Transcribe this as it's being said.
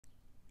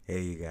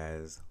Hey you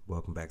guys,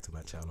 welcome back to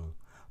my channel.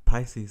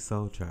 Pisces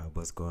Soul Tribe,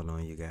 what's going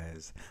on you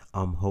guys?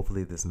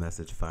 Hopefully this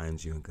message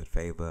finds you in good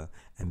favor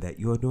and that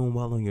you are doing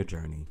well on your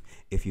journey.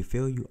 If you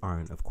feel you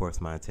aren't, of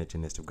course my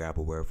intention is to grab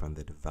a word from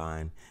the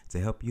divine to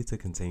help you to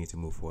continue to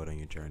move forward on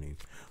your journey.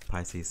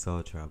 Pisces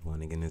Soul Tribe,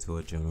 want to get into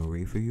a general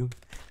read for you,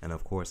 and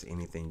of course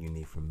anything you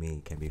need from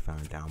me can be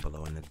found down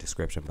below in the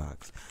description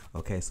box.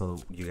 Okay, so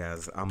you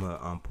guys, I'm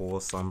gonna pull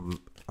some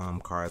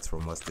cards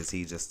from What's the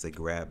Tea just to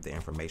grab the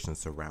information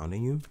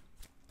surrounding you.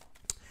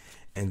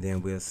 And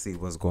then we'll see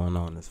what's going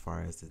on as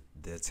far as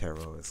the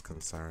tarot is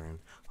concerned.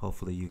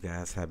 Hopefully you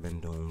guys have been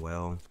doing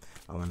well.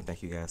 I want to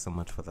thank you guys so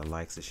much for the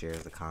likes, the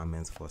shares, the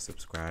comments, for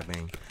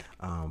subscribing,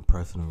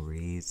 personal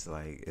reads.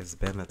 Like, it's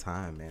been a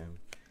time, man.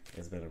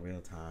 It's been a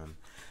real time.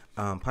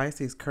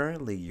 Pisces,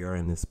 currently you're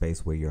in this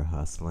space where you're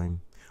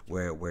hustling,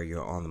 where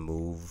you're on the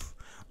move.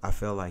 I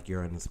feel like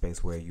you're in a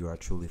space where you are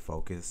truly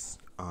focused.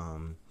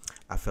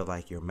 I feel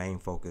like your main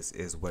focus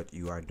is what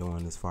you are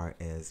doing as far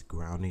as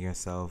grounding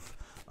yourself,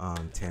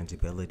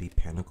 tangibility,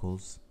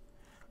 pentacles.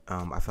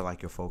 I feel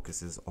like your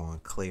focus is on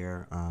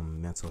clear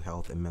mental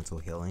health and mental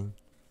healing.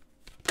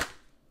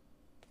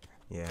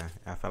 Yeah,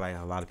 I feel like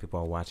a lot of people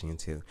are watching you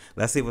too.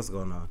 Let's see what's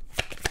going on.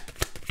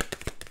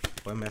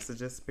 What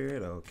message is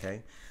Spirit?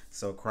 Okay.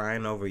 So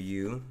crying over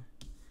you.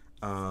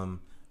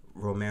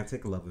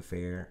 Romantic love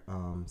affair.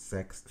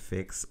 Sex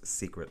fix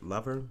secret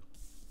lover.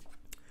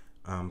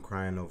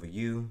 Crying over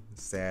you.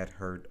 Sad,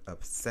 hurt,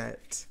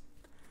 upset.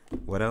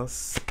 What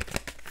else?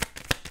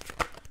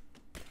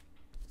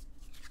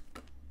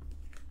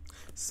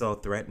 So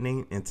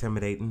threatening,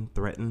 intimidating,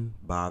 threatened,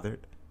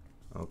 bothered.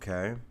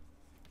 Okay.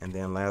 And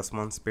then last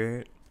one,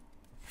 Spirit.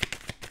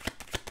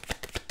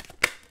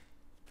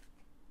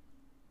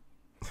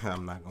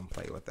 I'm not going to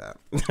play with that.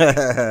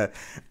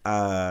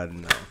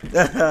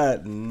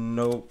 No.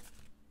 Nope.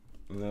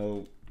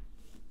 Nope.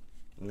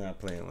 Not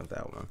playing with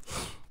that one.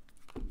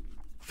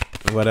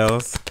 What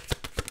else?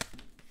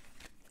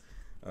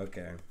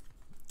 Okay.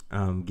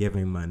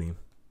 Giving money.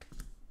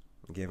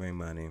 Giving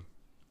money.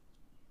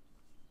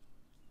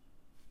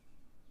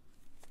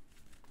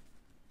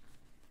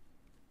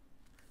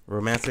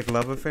 Romantic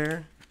love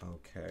affair.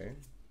 Okay.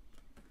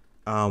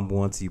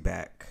 Wants you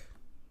back.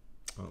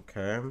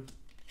 Okay.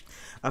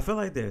 I feel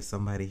like there's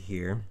somebody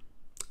here.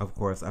 Of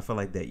course, I feel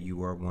like that you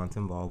were once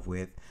involved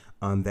with,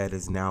 that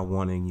is now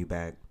wanting you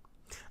back.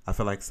 I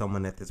feel like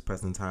someone at this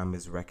present time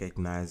is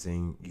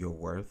recognizing your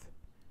worth.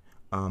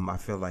 I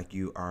feel like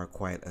you are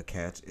quite a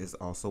catch is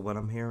also what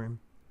I'm hearing.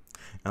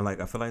 And like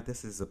I feel like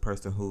this is a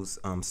person who's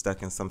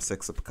stuck in some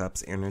Six of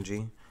Cups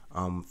energy,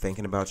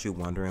 thinking about you,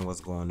 wondering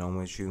what's going on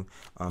with you,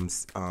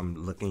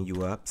 looking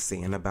you up,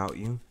 seeing about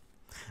you.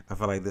 I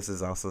feel like this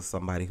is also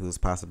somebody who's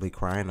possibly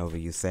crying over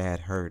you,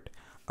 sad, hurt,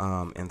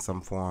 in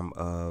some form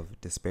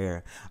of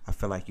despair. I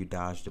feel like you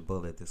dodged a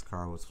bullet. This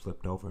card was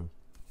flipped over.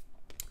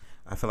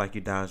 I feel like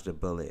you dodged a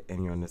bullet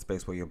and you're in a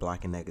space where you're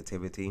blocking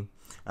negativity.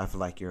 I feel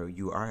like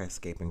you are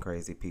escaping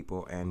crazy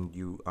people, and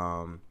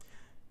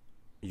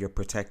you're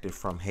protected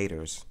from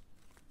haters.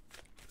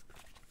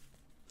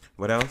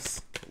 What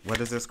else? What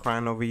is this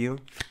crying over you?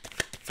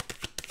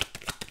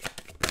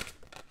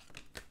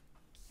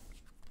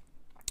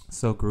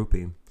 So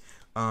groupie.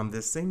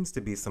 There seems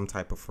to be some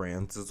type of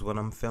friends is what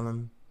I'm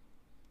feeling.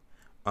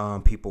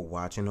 People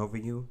watching over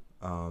you.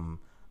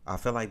 I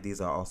feel like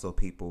these are also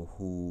people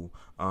who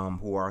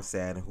are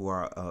sad and who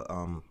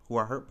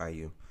are hurt by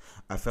you.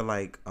 I feel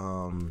like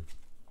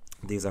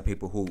these are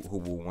people who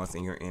were once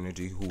in your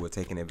energy, who were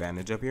taking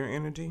advantage of your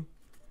energy.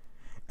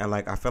 And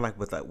like I feel like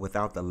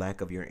without the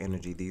lack of your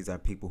energy, these are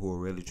people who are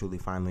really truly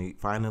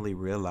finally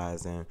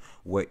realizing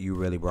what you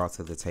really brought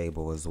to the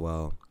table as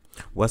well.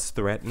 What's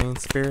threatening,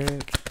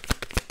 Spirit?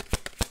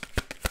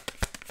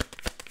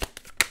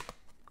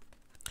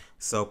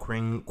 So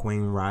queen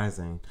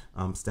rising,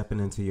 stepping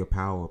into your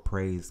power,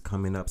 praise,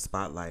 coming up,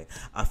 spotlight.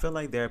 I feel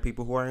like there are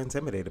people who are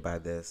intimidated by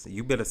this.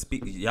 You better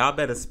speak. Y'all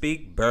better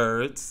speak,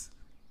 birds.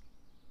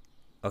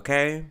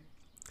 Okay.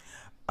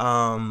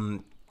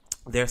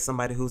 There's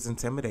somebody who's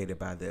intimidated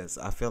by this.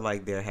 I feel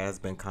like there has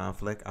been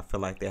conflict. I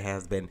feel like there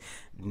has been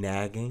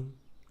nagging,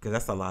 because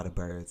that's a lot of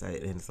birds and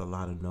it's a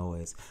lot of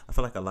noise. I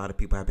feel like a lot of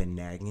people have been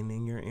nagging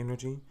in your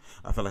energy.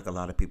 I feel like a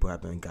lot of people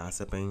have been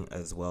gossiping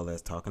as well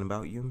as talking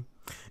about you.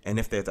 And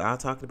if they're all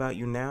talking about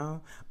you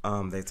now,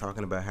 they're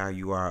talking about how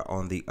you are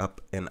on the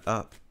up and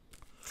up.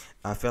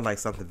 I feel like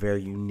something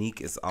very unique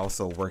is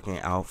also working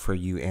out for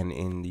you and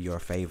in your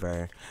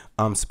favor.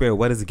 Spirit,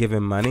 what is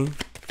giving money?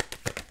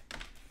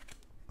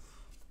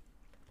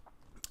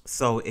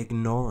 So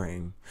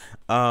ignoring,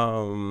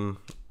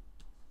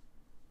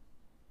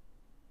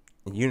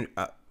 you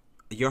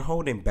you're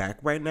holding back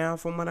right now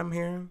from what I'm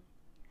hearing.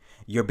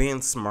 You're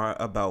being smart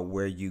about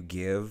where you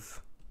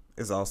give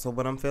is also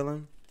what I'm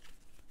feeling.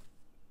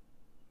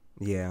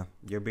 Yeah,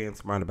 you're being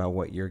smart about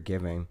what you're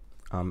giving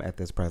at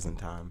this present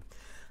time.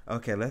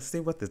 Okay, let's see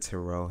what the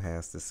tarot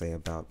has to say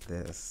about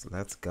this.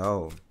 Let's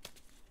go.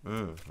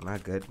 My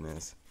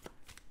goodness.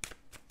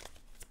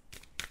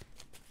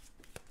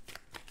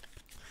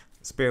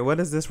 Spirit, what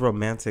is this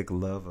romantic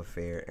love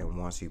affair and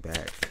wants you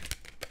back?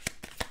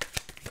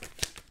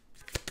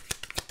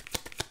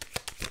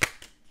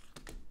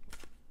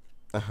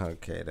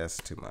 Okay, that's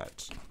too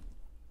much.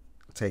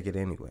 Take it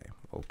anyway.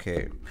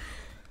 Okay.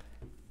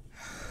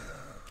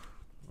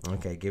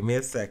 Okay, give me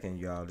a second,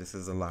 y'all. This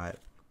is a lot.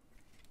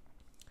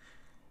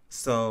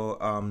 So,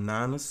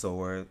 Nine of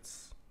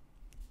Swords,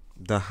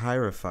 the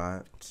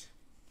Hierophant,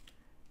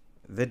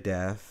 the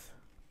Death,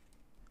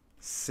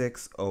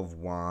 Six of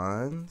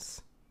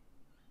Wands,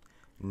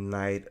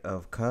 Knight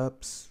of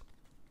Cups,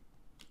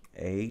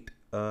 Eight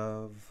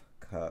of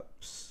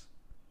Cups.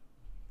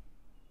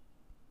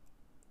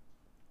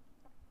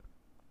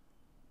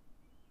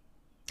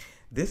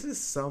 This is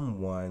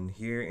someone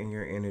here in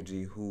your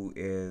energy who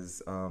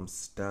is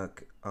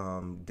stuck,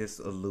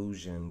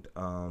 disillusioned,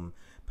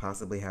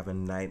 possibly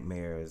having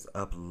nightmares,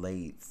 up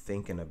late,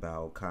 thinking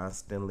about,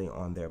 constantly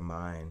on their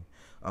mind,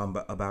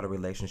 about a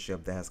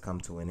relationship that has come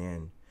to an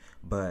end.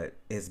 But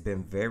it's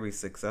been very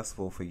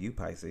successful for you,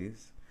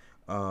 Pisces.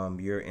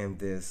 You're in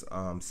this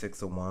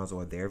Six of Wands,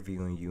 or they're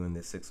viewing you in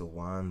this Six of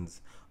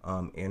Wands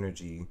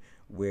energy,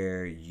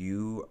 where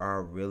you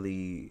are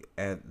really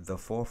at the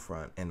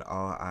forefront and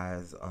all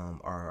eyes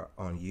are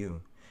on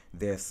you.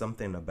 There's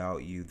something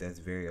about you that's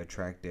very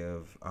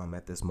attractive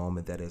at this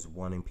moment that is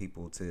wanting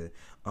people to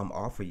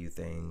offer you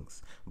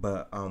things.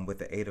 But with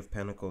the Eight of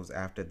Pentacles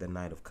after the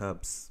Knight of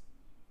Cups,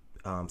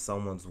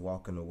 someone's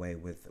walking away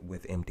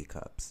with empty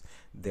cups.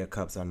 Their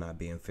cups are not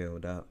being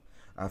filled up.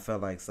 I feel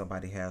like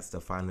somebody has to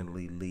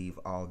finally leave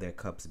all their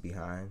cups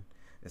behind,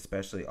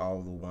 especially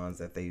all the ones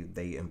that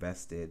they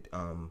invested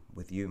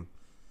with you.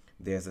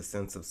 There's a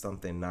sense of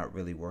something not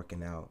really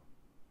working out.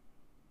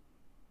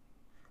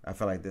 I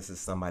feel like this is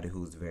somebody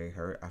who's very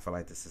hurt. I feel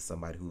like this is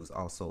somebody who's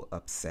also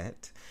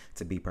upset,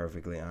 to be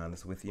perfectly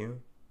honest with you.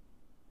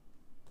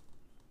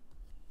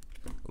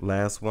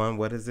 Last one.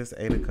 What is this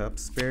Eight of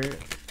Cups, Spirit?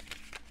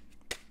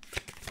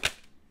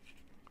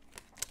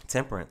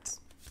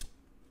 Temperance.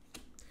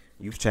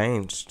 You've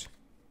changed.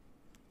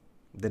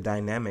 The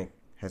dynamic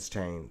has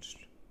changed.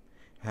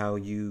 How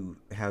you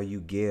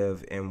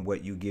give and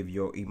what you give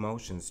your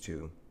emotions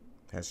to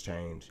has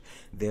changed.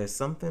 There's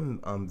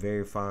something I'm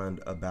very fond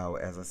about,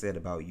 as I said,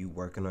 about you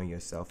working on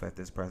yourself at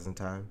this present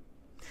time.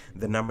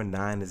 The number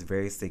 9 is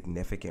very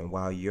significant.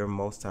 While you're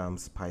most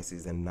times,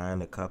 Pisces, in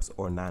Nine of Cups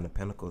or Nine of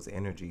Pentacles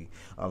energy,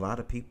 a lot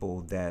of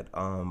people that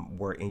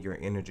were in your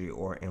energy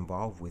or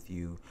involved with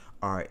you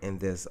are in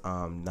this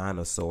Nine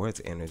of Swords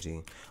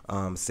energy,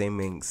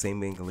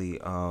 seemingly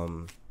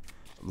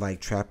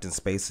like trapped in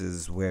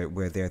spaces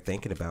where they're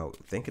thinking about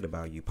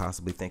you,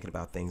 possibly thinking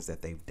about things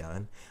that they've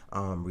done,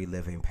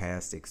 reliving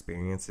past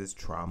experiences,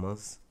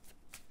 traumas,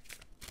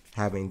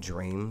 having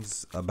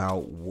dreams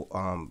about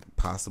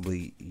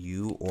possibly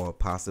you, or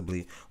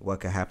possibly what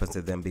could happen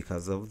to them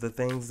because of the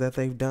things that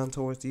they've done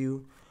towards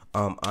you,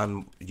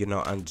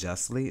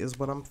 unjustly is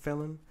what I'm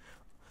feeling.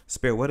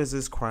 Spirit, what is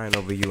this crying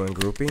over you and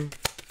grouping?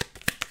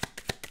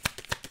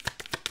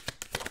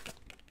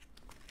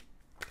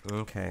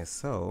 Okay,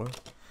 so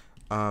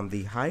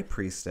the High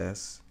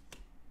Priestess,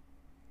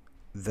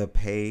 the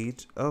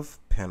Page of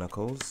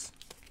Pentacles,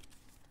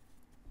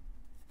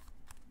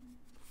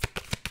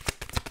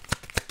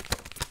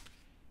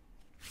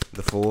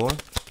 the Fool,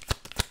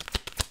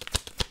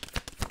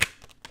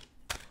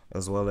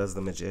 as well as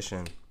the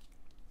Magician.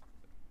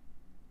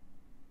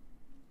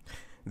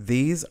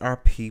 These are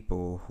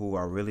people who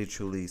are really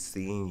truly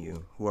seeing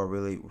you, who are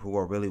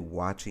really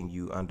watching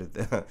you under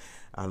the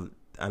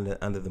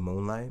under the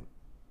moonlight,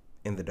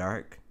 in the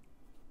dark,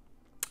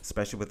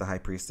 especially with the High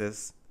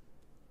Priestess.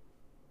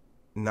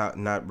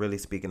 Not really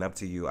speaking up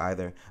to you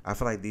either. I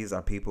feel like these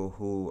are people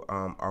who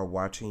are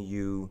watching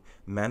you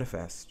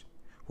manifest,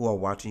 who are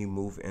watching you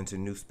move into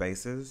new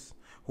spaces,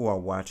 who are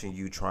watching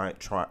you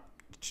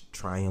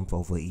triumph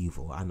over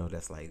evil. I know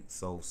that's like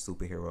so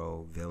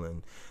superhero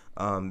villain.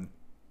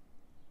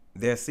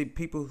 There's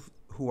people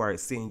who are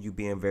seeing you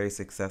being very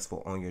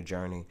successful on your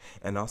journey,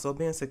 and also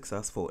being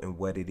successful in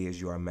what it is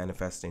you are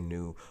manifesting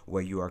new,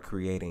 what you are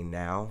creating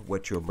now,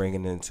 what you're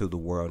bringing into the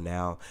world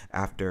now,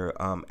 after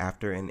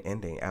an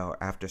ending, or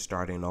after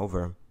starting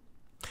over.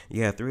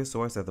 Yeah, Three of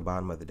Swords at the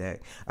bottom of the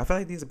deck. I feel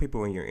like these are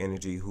people in your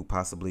energy who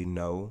possibly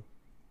know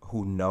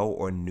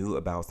or knew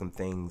about some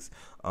things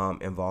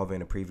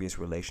involving a previous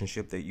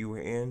relationship that you were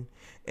in,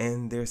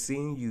 and they're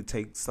seeing you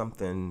take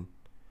something,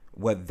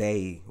 what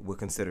they would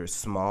consider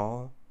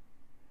small,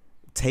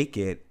 take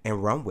it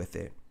and run with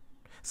it.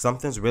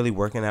 Something's really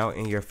working out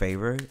in your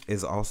favor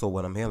is also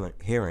what I'm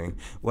hearing.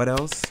 What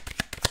else?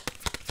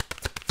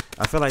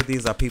 I feel like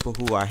these are people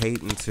who are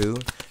hating too.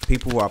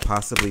 People who are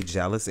possibly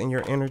jealous in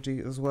your energy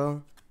as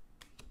well.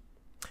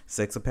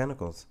 Six of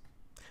Pentacles.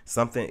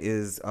 Something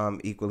is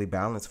equally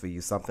balanced for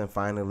you. Something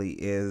finally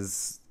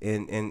is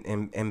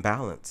in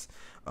balance.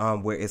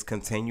 Where it's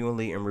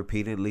continually and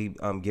repeatedly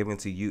given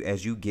to you.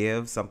 As you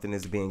give, something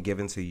is being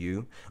given to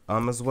you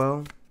as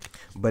well.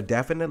 But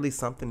definitely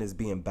something is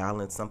being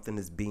balanced. Something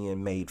is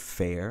being made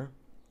fair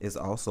is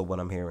also what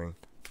I'm hearing.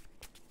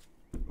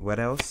 What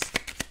else?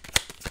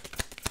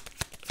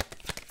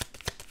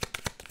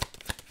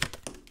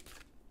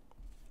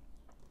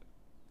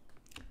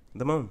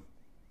 The moon.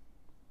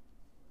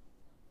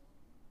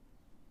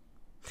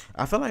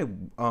 I feel like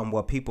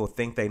what people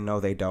think they know,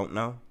 they don't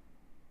know.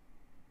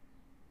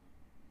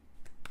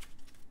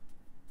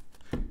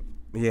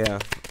 Yeah.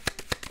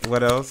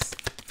 What else?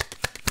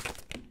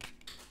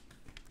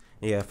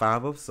 Yeah,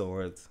 Five of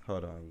Swords.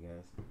 Hold on, you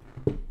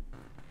guys.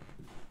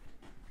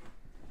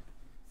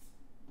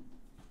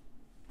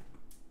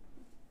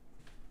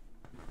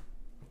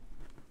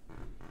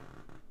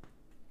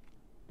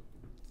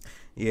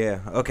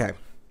 Yeah, okay.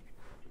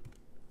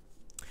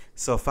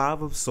 So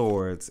Five of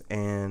Swords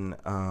and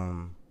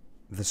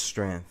the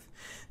Strength.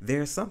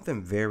 There's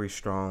something very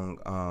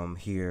strong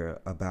here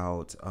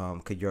about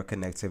your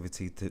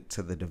connectivity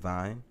to the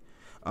divine.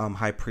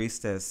 High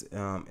Priestess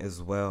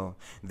as well.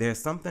 There's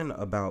something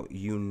about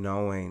you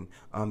knowing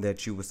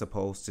that you were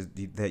supposed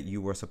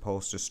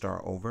to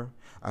start over.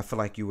 I feel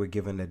like you were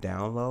given a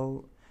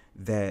download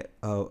that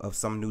of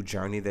some new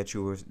journey that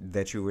you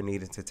were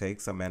needed to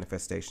take, some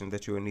manifestation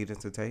that you were needed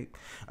to take.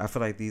 I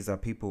feel like these are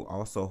people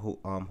also who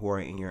are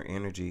in your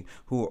energy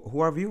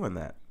who are viewing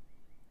that.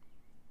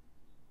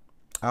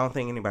 I don't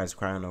think anybody's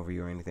crying over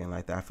you or anything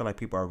like that. I feel like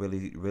people are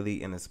really,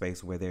 really in a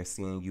space where they're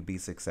seeing you be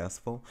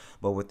successful.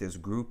 But with this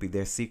groupie,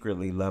 they're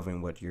secretly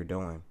loving what you're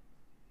doing.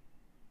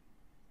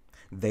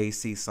 They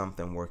see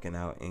something working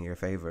out in your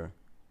favor.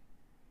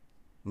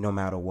 No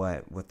matter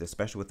what,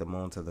 especially with the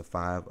moon to the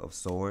Five of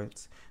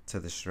Swords to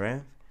the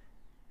Strength,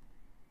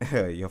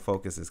 your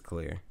focus is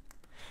clear.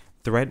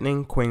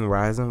 Threatening Queen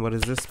Rising. What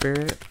is this,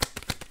 Spirit?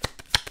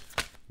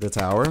 The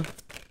Tower.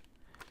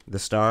 The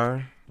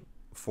Star.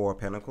 Four of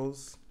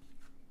Pentacles.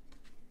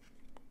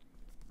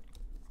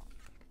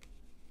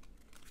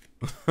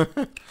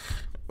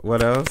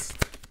 What else?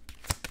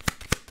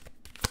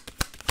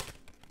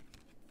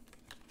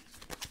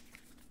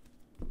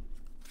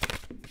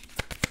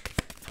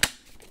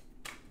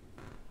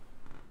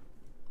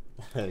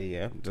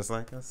 Yeah, just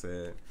like I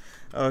said.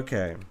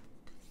 Okay.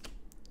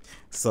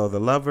 So the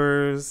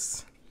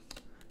Lovers,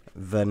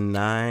 the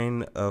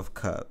Nine of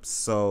Cups.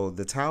 So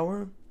the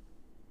Tower,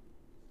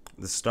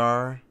 the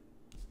Star,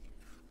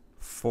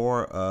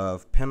 Four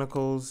of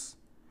Pentacles,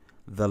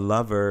 the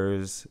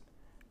Lovers,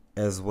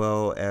 as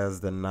well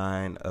as the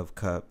Nine of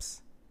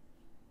Cups.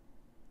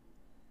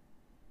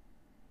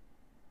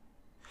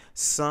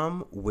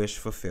 Some wish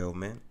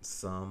fulfillment,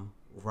 some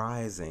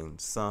rising,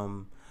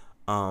 some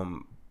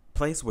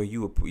place where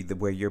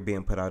you're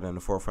being put out in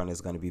the forefront is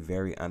going to be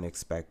very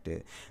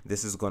unexpected.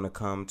 This is going to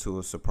come to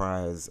a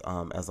surprise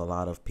as a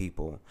lot of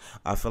people.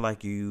 I feel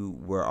like you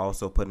were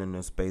also put in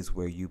a space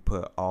where you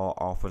put all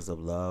offers of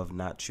love,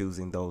 not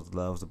choosing those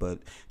loves, but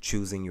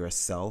choosing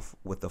yourself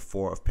with the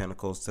Four of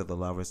Pentacles to the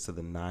Lovers to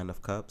the Nine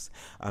of Cups.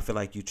 I feel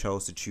like you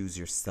chose to choose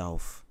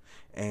yourself.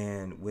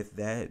 And with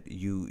that,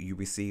 you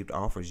received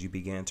offers. You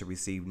began to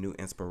receive new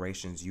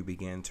inspirations. You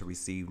began to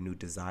receive new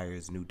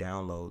desires, new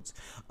downloads,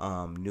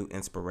 new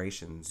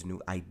inspirations, new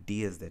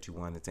ideas that you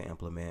wanted to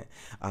implement.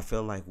 I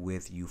feel like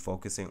with you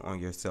focusing on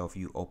yourself,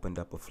 you opened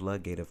up a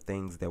floodgate of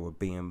things that were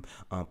being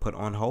put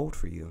on hold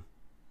for you.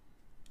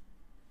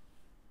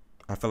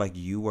 I feel like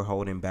you were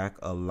holding back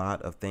a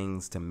lot of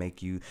things to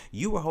make you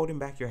were holding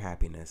back your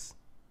happiness.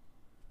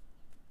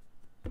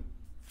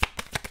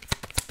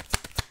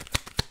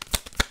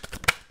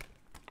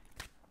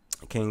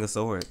 King of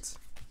Swords.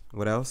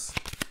 What else?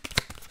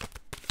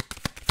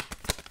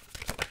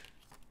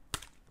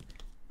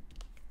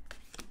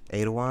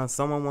 Eight of Wands.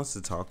 Someone wants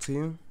to talk to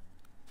you.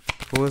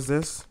 Who is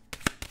this?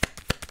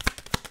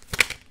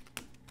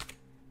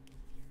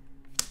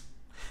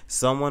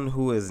 Someone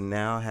who is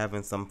now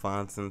having some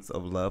fond sense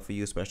of love for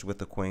you, especially with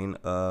the Queen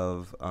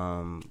of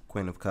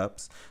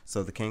Cups.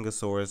 So the King of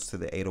Swords to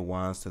the Eight of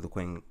Wands to the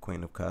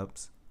Queen of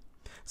Cups.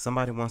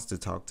 Somebody wants to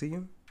talk to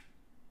you.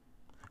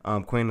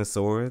 Queen of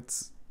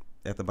Swords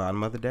at the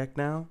bottom of the deck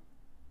now.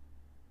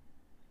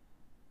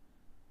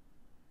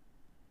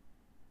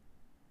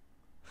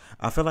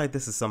 I feel like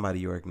this is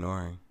somebody you're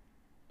ignoring.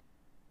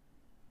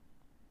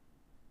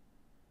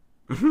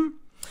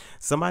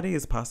 Somebody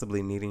is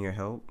possibly needing your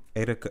help.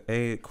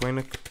 Queen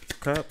of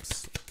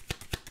Cups.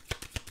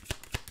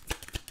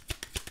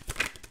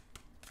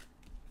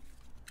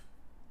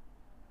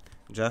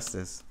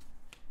 Justice.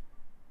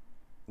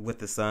 With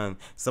the Sun.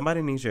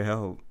 Somebody needs your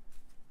help.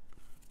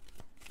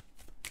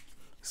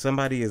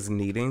 Somebody is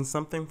needing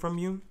something from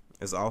you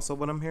is also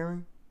what I'm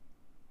hearing.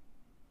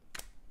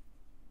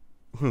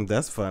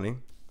 That's funny.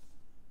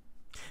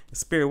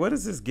 Spirit, what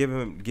is this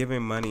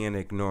giving money and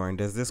ignoring?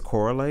 Does this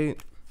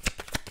correlate?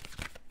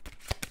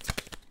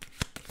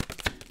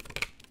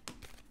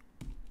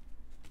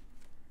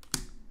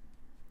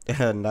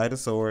 Knight of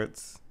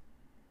Swords.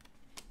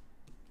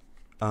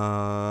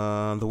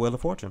 The Wheel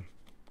of Fortune.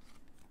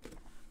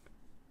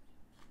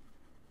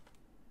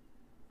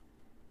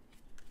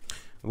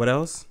 What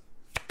else?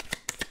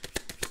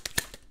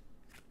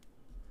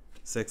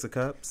 Six of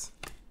Cups.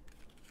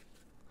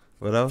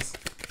 What else?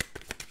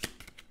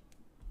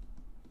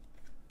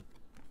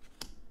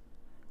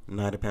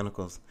 Knight of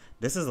Pentacles.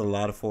 This is a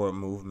lot of forward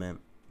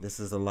movement. This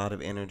is a lot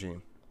of energy.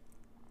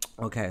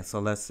 Okay, so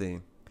let's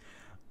see.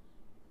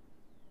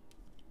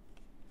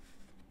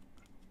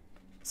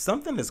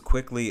 something is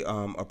quickly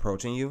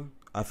approaching you.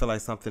 I feel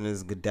like something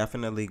is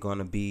definitely going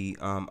to be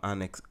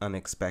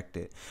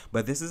unexpected.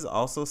 But this is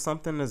also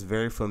something that's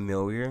very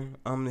familiar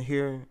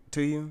here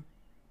to you.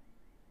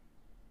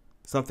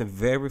 Something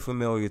very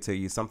familiar to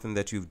you, something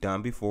that you've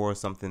done before,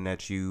 something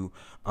that you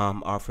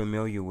are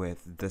familiar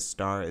with. The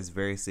star is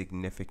very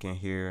significant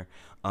here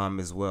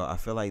as well. I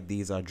feel like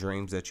these are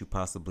dreams that you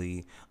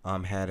possibly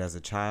had as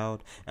a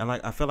child. And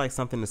like I feel like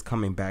something is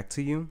coming back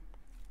to you.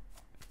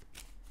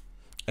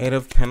 Eight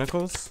of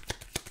Pentacles.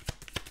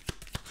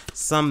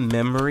 Some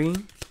memory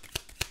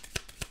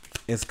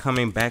is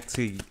coming back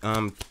to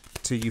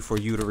you for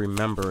you to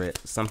remember it.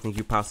 Something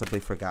you possibly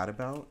forgot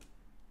about.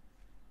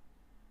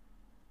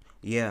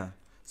 Yeah,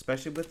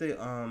 especially with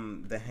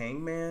the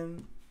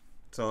Hangman.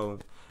 So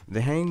the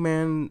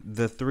Hangman,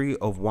 the Three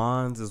of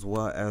Wands, as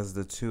well as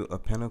the Two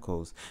of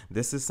Pentacles.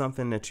 This is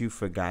something that you've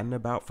forgotten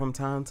about from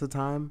time to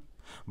time,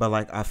 but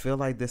like I feel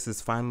like this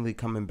is finally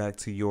coming back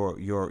to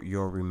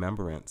your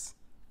remembrance.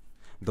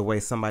 The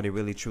way somebody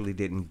really truly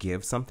didn't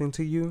give something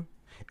to you.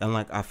 And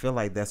like I feel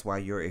like that's why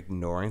you're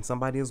ignoring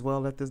somebody as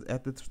well at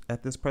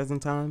this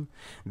present time.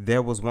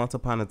 There was once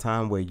upon a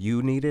time where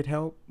you needed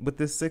help with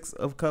this Six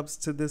of Cups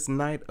to this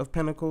Knight of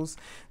Pentacles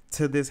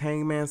to this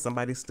Hangman.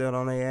 Somebody stood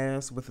on their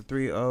ass with the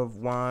Three of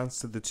Wands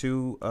to the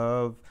Two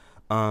of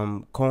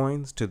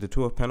coins to the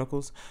Two of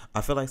Pentacles.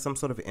 I feel like some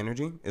sort of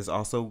energy is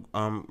also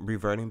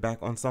reverting back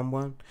on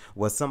someone.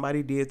 What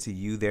somebody did to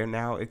you, they're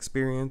now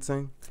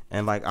experiencing.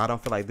 And like I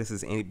don't feel like this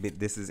is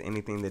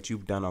anything that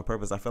you've done on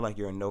purpose. I feel like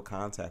you're in no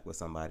contact with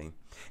somebody,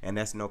 and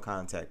that's no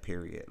contact,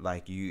 period.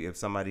 Like if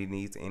somebody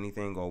needs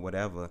anything or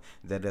whatever,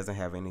 that doesn't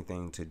have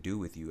anything to do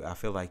with you. I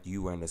feel like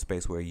you were in a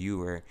space where you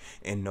were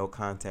in no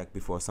contact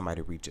before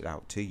somebody reached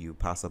out to you,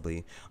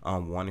 possibly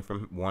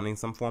wanting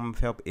some form of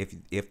help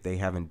if they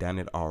haven't done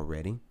it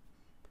already.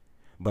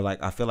 But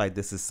like I feel like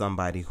this is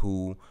somebody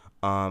who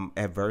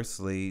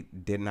adversely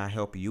did not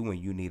help you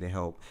when you needed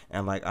help.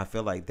 And like I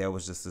feel like there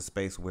was just a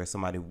space where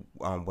somebody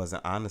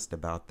wasn't honest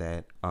about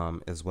that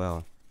as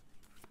well.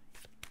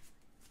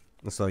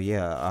 So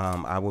yeah,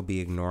 I will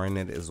be ignoring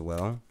it as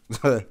well.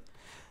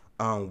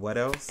 What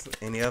else?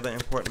 Any other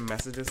important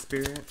messages,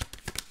 Spirit?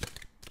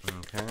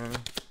 Okay.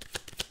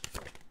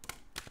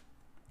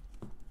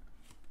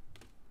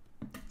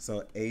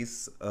 So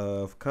Ace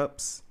of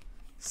Cups,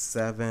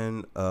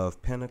 Seven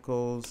of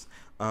Pentacles,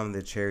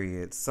 the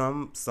Chariot.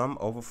 Some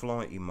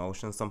overflowing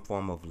emotion, some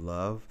form of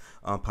love.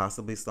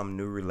 Possibly some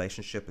new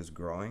relationship is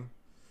growing.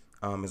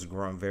 Is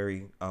growing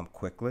very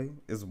quickly.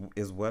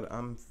 Is what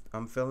I'm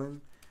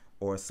feeling,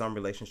 or some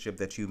relationship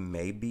that you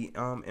may be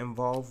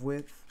involved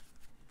with.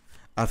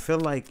 I feel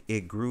like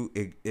it grew.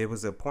 It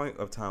was a point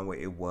of time where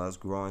it was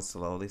growing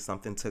slowly.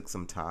 Something took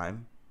some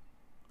time.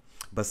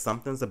 But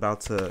something's about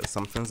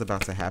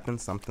to happen.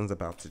 Something's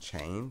about to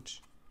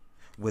change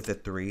with the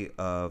Three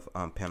of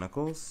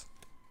Pentacles.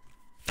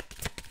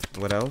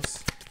 What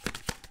else?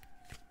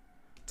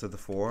 To the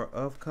Four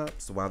of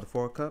Cups. Why the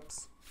Four of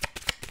Cups?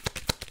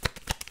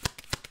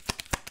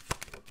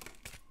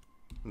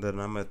 The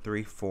number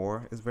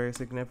 34 is very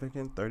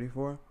significant.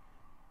 34.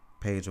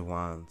 Page of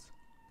Wands.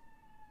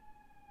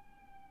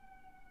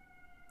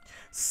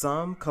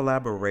 Some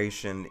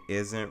collaboration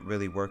isn't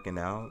really working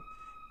out.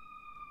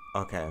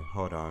 Okay,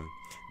 hold on.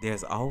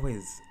 There's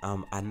always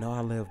I know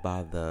I live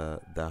by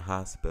the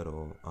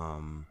hospital,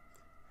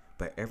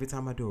 but every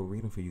time I do a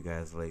reading for you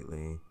guys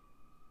lately,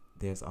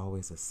 there's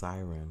always a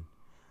siren.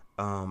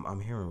 I'm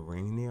hearing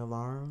ring the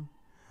alarm.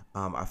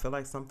 I feel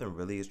like something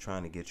really is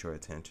trying to get your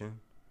attention,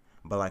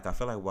 but like I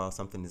feel like while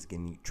something is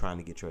trying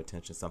to get your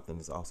attention, something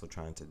is also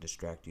trying to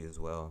distract you as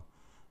well.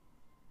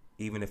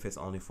 Even if it's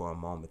only for a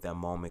moment, that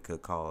moment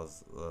could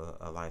cause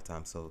a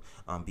lifetime. So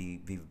be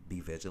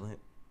vigilant.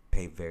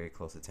 Pay very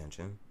close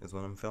attention is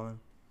what I'm feeling.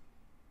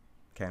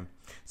 Okay,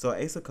 so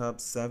Ace of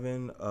Cups,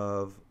 Seven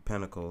of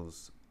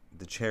Pentacles,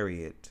 the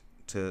Chariot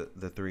to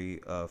the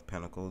Three of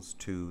Pentacles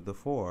to the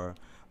Four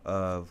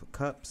of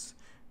Cups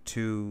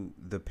to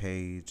the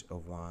Page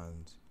of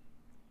Wands.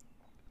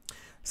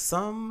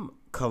 Some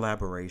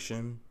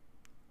collaboration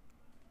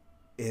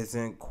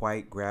isn't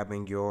quite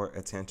grabbing your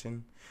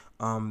attention.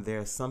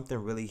 There's something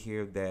really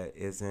here that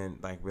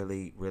isn't like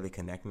really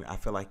connecting. I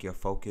feel like your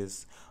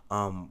focus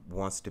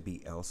wants to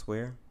be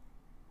elsewhere.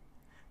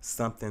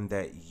 Something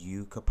that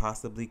you could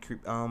possibly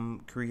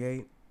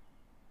create.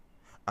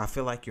 I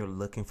feel like you're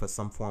looking for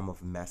some form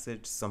of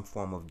message, some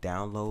form of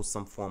download,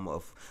 some form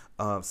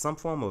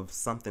of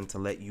something to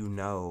let you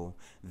know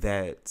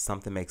that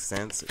something makes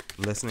sense.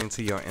 Listening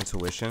to your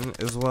intuition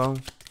as well.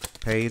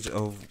 Page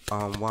of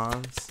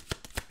Wands.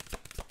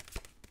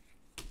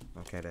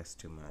 Okay, that's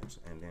too much.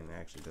 And then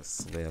actually just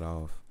slid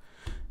off.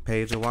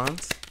 Page of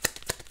Wands.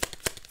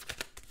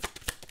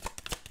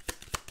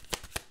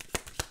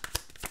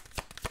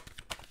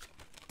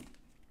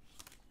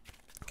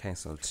 Okay,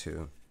 so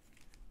 2.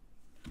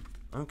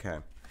 Okay.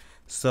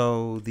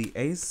 So the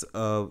Ace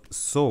of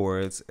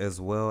Swords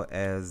as well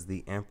as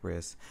the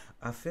Empress.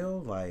 I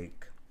feel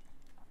like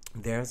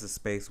there's a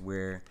space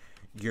where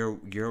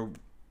you're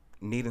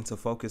needing to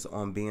focus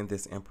on being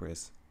this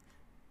Empress.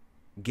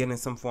 getting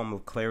some form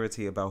of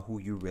clarity about who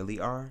you really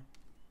are,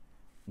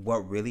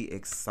 what really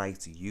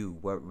excites you,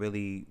 what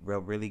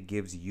really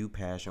gives you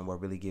passion,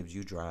 what really gives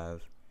you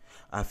drive.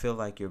 I feel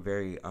like you're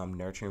very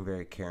nurturing,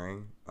 very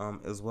caring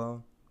as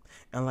well.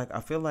 And like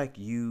I feel like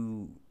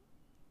you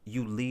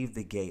leave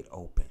the gate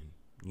open,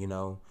 you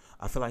know?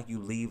 I feel like you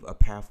leave a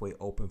pathway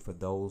open for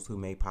those who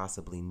may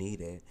possibly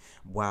need it,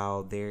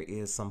 while there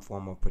is some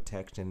form of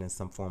protection and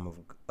some form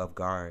of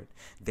guard.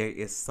 There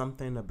is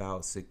something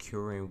about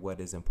securing what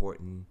is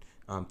important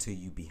to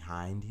you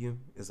behind you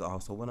is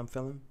also what I'm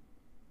feeling.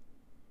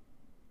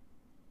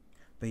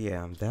 But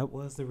yeah, that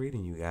was the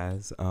reading, you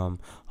guys.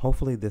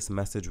 Hopefully this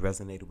message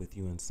resonated with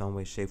you in some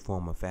way, shape,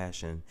 form, or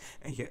fashion.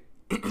 And yeah,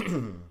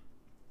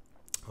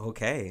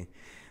 okay.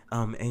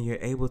 And you're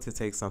able to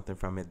take something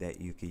from it that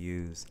you could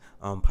use.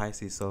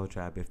 Pisces Soul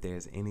Tribe, if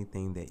there's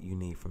anything that you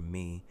need from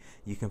me,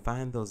 you can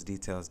find those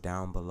details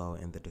down below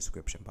in the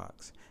description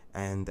box.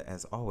 And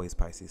as always,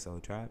 Pisces Soul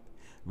Tribe,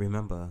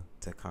 remember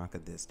to conquer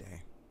this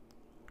day.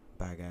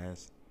 Bye,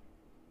 guys.